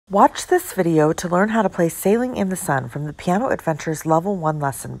Watch this video to learn how to play Sailing in the Sun from the Piano Adventures Level 1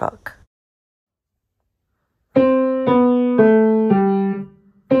 lesson book.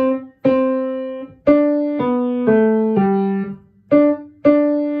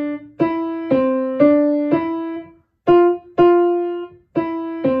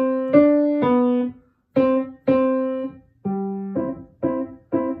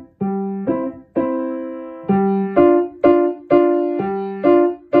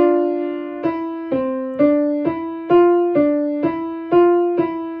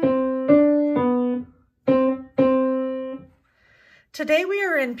 Today we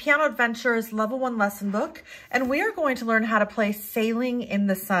are in Piano Adventures Level 1 lesson book, and we are going to learn how to play Sailing in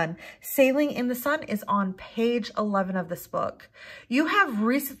the Sun. Sailing in the Sun is on page 11 of this book. You have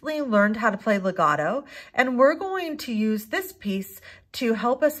recently learned how to play legato, and we're going to use this piece to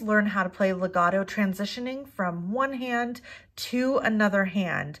help us learn how to play legato, transitioning from one hand to another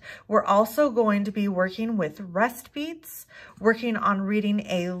hand. We're also going to be working with rest beats, working on reading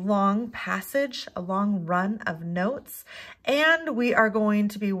a long passage, a long run of notes, and we are going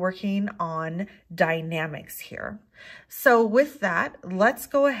to be working on dynamics here. So with that, let's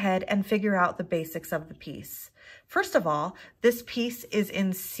go ahead and figure out the basics of the piece. First of all, this piece is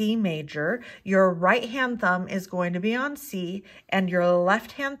in C major. Your right hand thumb is going to be on C and your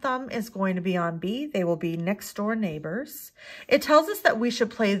left hand thumb is going to be on B. They will be next door neighbors. It tells us that we should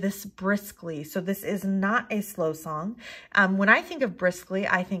play this briskly. So this is not a slow song. When I think of briskly,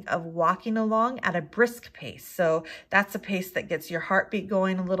 I think of walking along at a brisk pace. So that's a pace that gets your heartbeat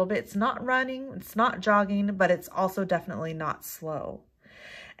going a little bit. It's not running, it's not jogging, but it's also definitely not slow.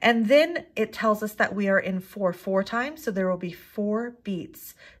 And then it tells us that we are in 4/4 time, so there will be 4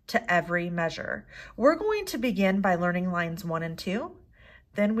 beats to every measure. We're going to begin by learning lines 1 and 2,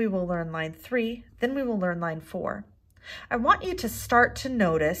 then we will learn line 3, then we will learn line 4. I want you to start to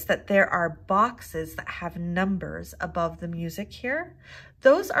notice that there are boxes that have numbers above the music here.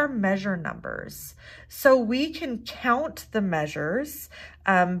 Those are measure numbers. So we can count the measures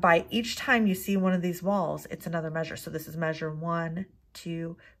by each time you see one of these walls, it's another measure. So this is measure 1,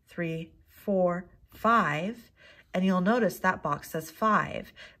 2, 3, 4, 5, and you'll notice that box says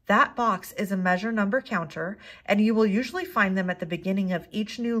 5. That box is a measure number counter, and you will usually find them at the beginning of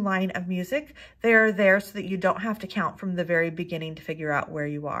each new line of music. They are there so that you don't have to count from the very beginning to figure out where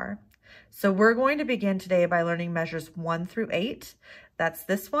you are. So we're going to begin today by learning measures 1 through 8. That's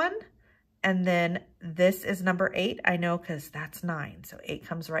this one. And then this is number 8. I know because that's 9. So 8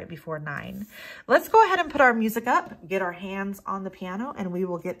 comes right before 9. Let's go ahead and put our music up, get our hands on the piano, and we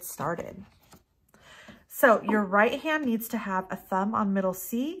will get started. So your right hand needs to have a thumb on middle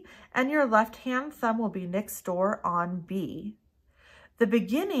C, and your left hand thumb will be next door on B. The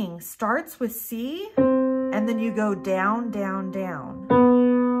beginning starts with C, and then you go down, down, down.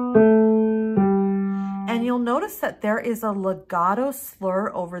 And you'll notice that there is a legato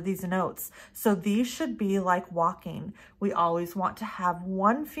slur over these notes. So these should be like walking. We always want to have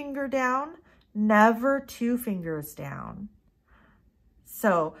one finger down, never 2 fingers down.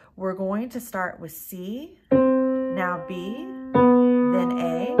 So we're going to start with C, now B, then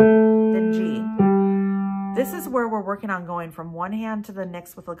A, then G. This is where we're working on going from one hand to the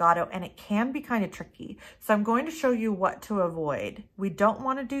next with legato, and it can be kind of tricky. So I'm going to show you what to avoid. We don't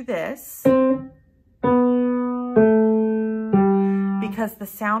want to do this, because the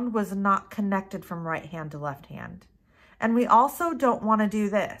sound was not connected from right hand to left hand. And we also don't want to do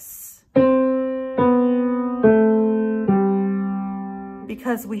this,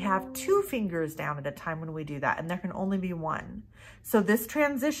 because we have 2 fingers down at a time when we do that, and there can only be 1. So this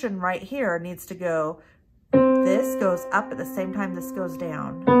transition right here needs to go, this goes up at the same time this goes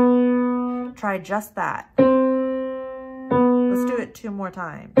down. Try just that. Let's do it 2 more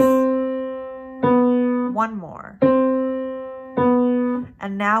times. 1 more.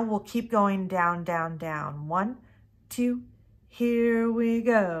 And now we'll keep going down, down, down. 1, 2, here we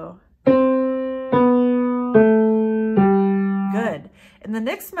go. Good. In the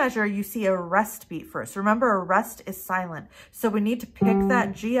next measure, you see a rest beat first. Remember, a rest is silent. So we need to pick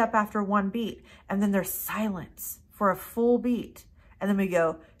that G up after 1 beat, and then there's silence for a full beat. And then we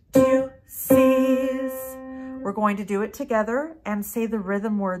go 2 C's. We're going to do it together and say the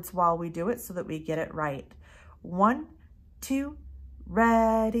rhythm words while we do it so that we get it right. 1, 2,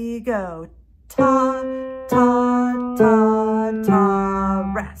 ready, go. Ta, ta, ta,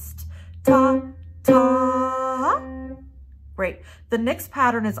 ta, rest. Ta, ta. Great. The next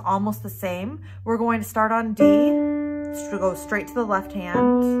pattern is almost the same. We're going to start on D, go straight to the left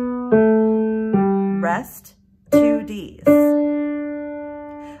hand, rest, 2 Ds.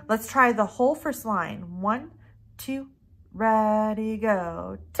 Let's try the whole first line. 1, 2, ready,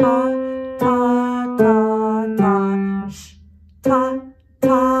 go. Ta, ta, ta, ta, sh, ta,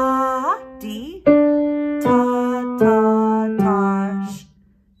 ta, D, ta, ta, ta, sh,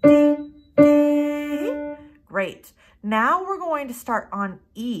 D, D. Great. Now we're going to start on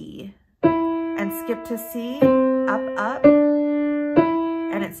E and skip to C, up, up,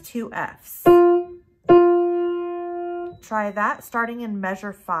 and it's 2 Fs. Try that starting in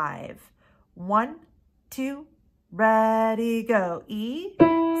measure 5. 1, 2, ready, go. E,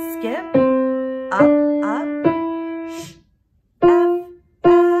 skip, up, up, sh, F,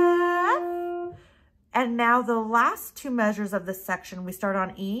 F. And now the last 2 measures of this section, we start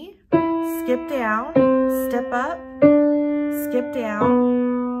on E, skip down, step up, skip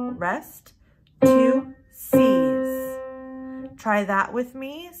down, rest, 2 Cs. Try that with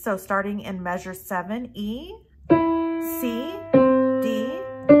me. So starting in measure 7, E, C, D,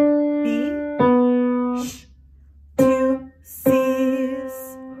 B, sh, 2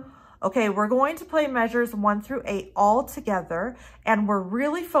 Cs. Okay, we're going to play measures 1 through 8 all together, and we're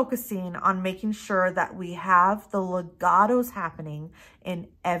really focusing on making sure that we have the legatos happening in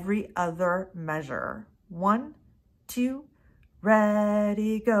every other measure. 1, 2,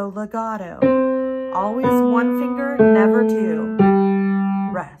 ready, go, legato. Always 1 finger, never 2.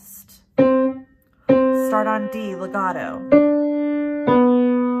 Rest. Start on D, legato.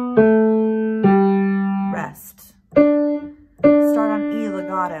 Rest. Start on E,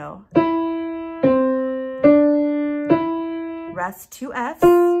 legato. Rest, 2 Fs.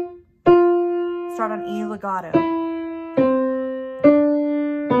 Start on E, legato.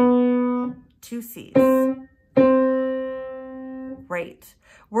 2 Cs. Great.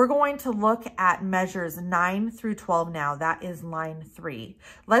 We're going to look at measures 9 through 12 now. That is line 3.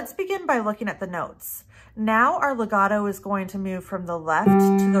 Let's begin by looking at the notes. Now our legato is going to move from the left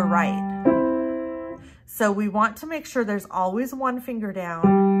to the right. So we want to make sure there's always 1 finger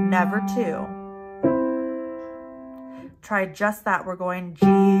down, never 2. Try just that. We're going G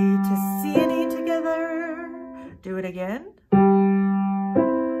to C and E together. Do it again.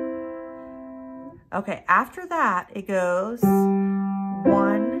 Okay, after that, it goes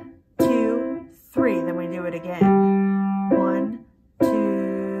 1, 2, 3. Then we do it again. 1,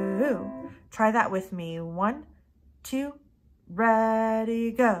 2. Try that with me. 1, 2,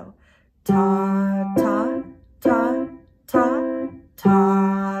 ready, go. Ta, ta, ta, ta,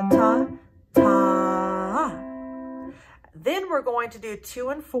 ta, ta, ta. Then we're going to do 2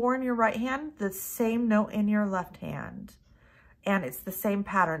 and 4 in your right hand, the same note in your left hand. And it's the same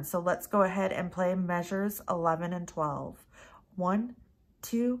pattern. So let's go ahead and play measures 11 and 12. 1,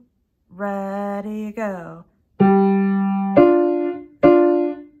 2, ready, go.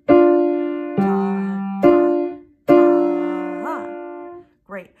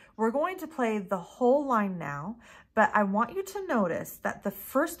 Great. We're going to play the whole line now, but I want you to notice that the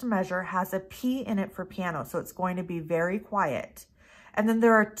first measure has a P in it for piano, so it's going to be very quiet. And then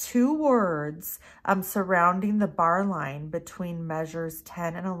there are 2 words surrounding the bar line between measures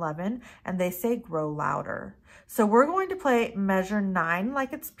 10 and 11, and they say grow louder. So we're going to play measure 9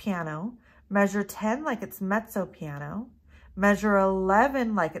 like it's piano, measure 10 like it's mezzo piano, measure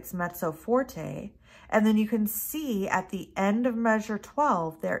 11 like it's mezzo forte, and then you can see at the end of measure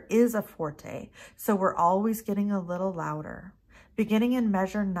 12, there is a forte. So we're always getting a little louder. Beginning in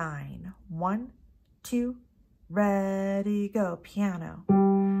measure 9, 1, 2, ready, go, piano.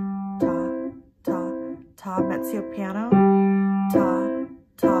 Ta, ta, ta, mezzo piano. Ta,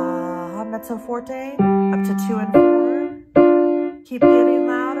 ta, mezzo forte. Up to 2 and 4. Keep getting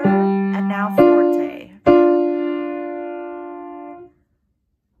louder. And now forte.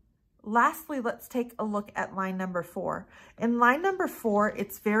 Lastly, let's take a look at line number 4. In line number 4,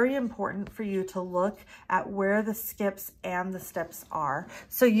 it's very important for you to look at where the skips and the steps are.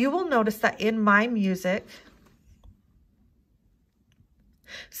 So you will notice that in my music,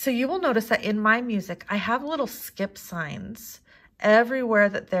 I have little skip signs everywhere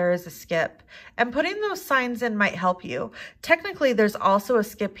that there is a skip, and putting those signs in might help you. Technically, there's also a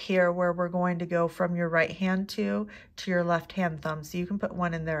skip here where we're going to go from your right hand to your left hand thumb, so you can put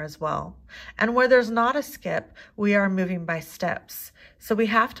one in there as well. And where there's not a skip, we are moving by steps. So we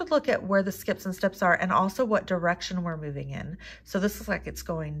have to look at where the skips and steps are and also what direction we're moving in. So this looks like it's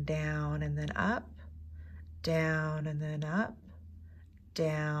going down and then up, down and then up,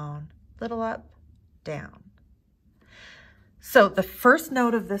 down, little up, down. So the first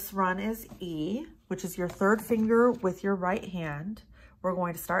note of this run is E, which is your 3rd finger with your right hand. We're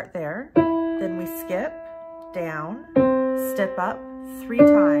going to start there. Then we skip, down, step up 3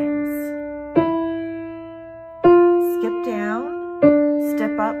 times. Skip down,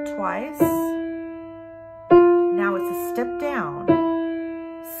 step up twice. Now it's a step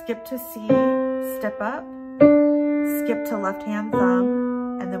skip to C, step up, skip to left hand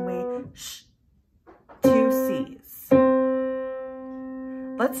thumb, and then we sh, 2 C's.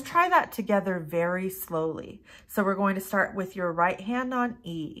 Let's try that together very slowly. So we're going to start with your right hand on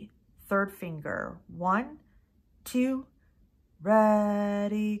E, third finger. 1, 2,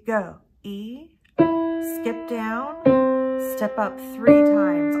 ready, go. E, skip down, step up 3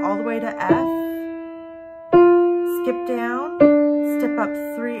 times, all the way to F. Skip down, step up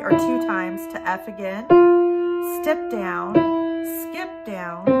 3 or 2 times to F again. Step down, skip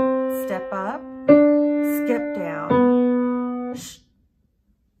down, step up, skip down,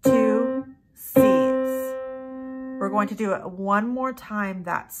 2 C's. We're going to do it one more time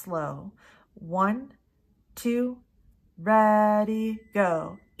that slow. 1, 2, ready,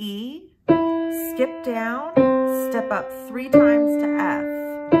 go. E, skip down, step up 3 times to F.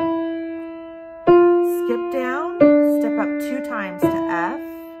 Skip down, step up 2 times to F.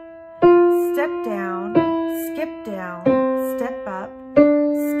 Step down, skip down, step up,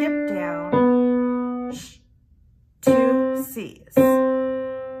 skip down, 2 C's.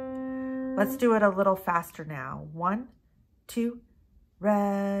 Let's do it a little faster now. 1, 2,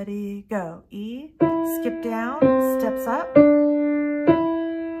 ready, go. E, skip down, steps up,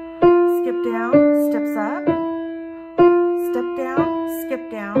 skip down, steps up, step down,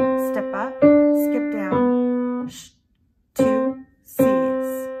 skip down, step up, skip down, 2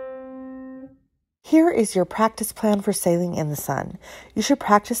 C's. Here is your practice plan for sailing in the sun. You should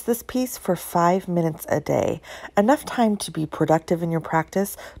practice this piece for 5 minutes a day. Enough time to be productive in your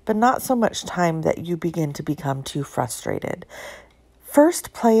practice, but not so much time that you begin to become too frustrated.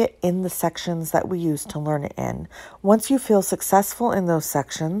 First, play it in the sections that we use to learn it in. Once you feel successful in those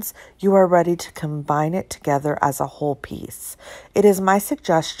sections, you are ready to combine it together as a whole piece. It is my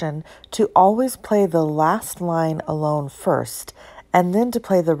suggestion to always play the last line alone first, and then to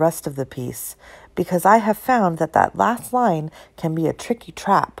play the rest of the piece, because I have found that that last line can be a tricky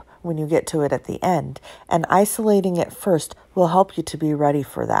trap when you get to it at the end, and isolating it first will help you to be ready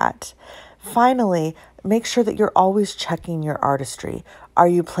for that. Finally, make sure that you're always checking your artistry. Are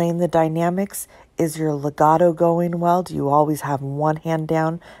you playing the dynamics? Is your legato going well? Do you always have one hand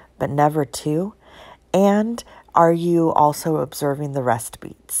down but never 2? And are you also observing the rest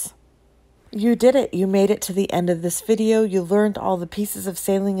beats? You did it. You made it to the end of this video. You learned all the pieces of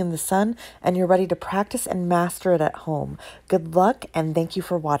Sailing in the Sun, and you're ready to practice and master it at home. Good luck, and thank you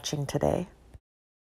for watching today.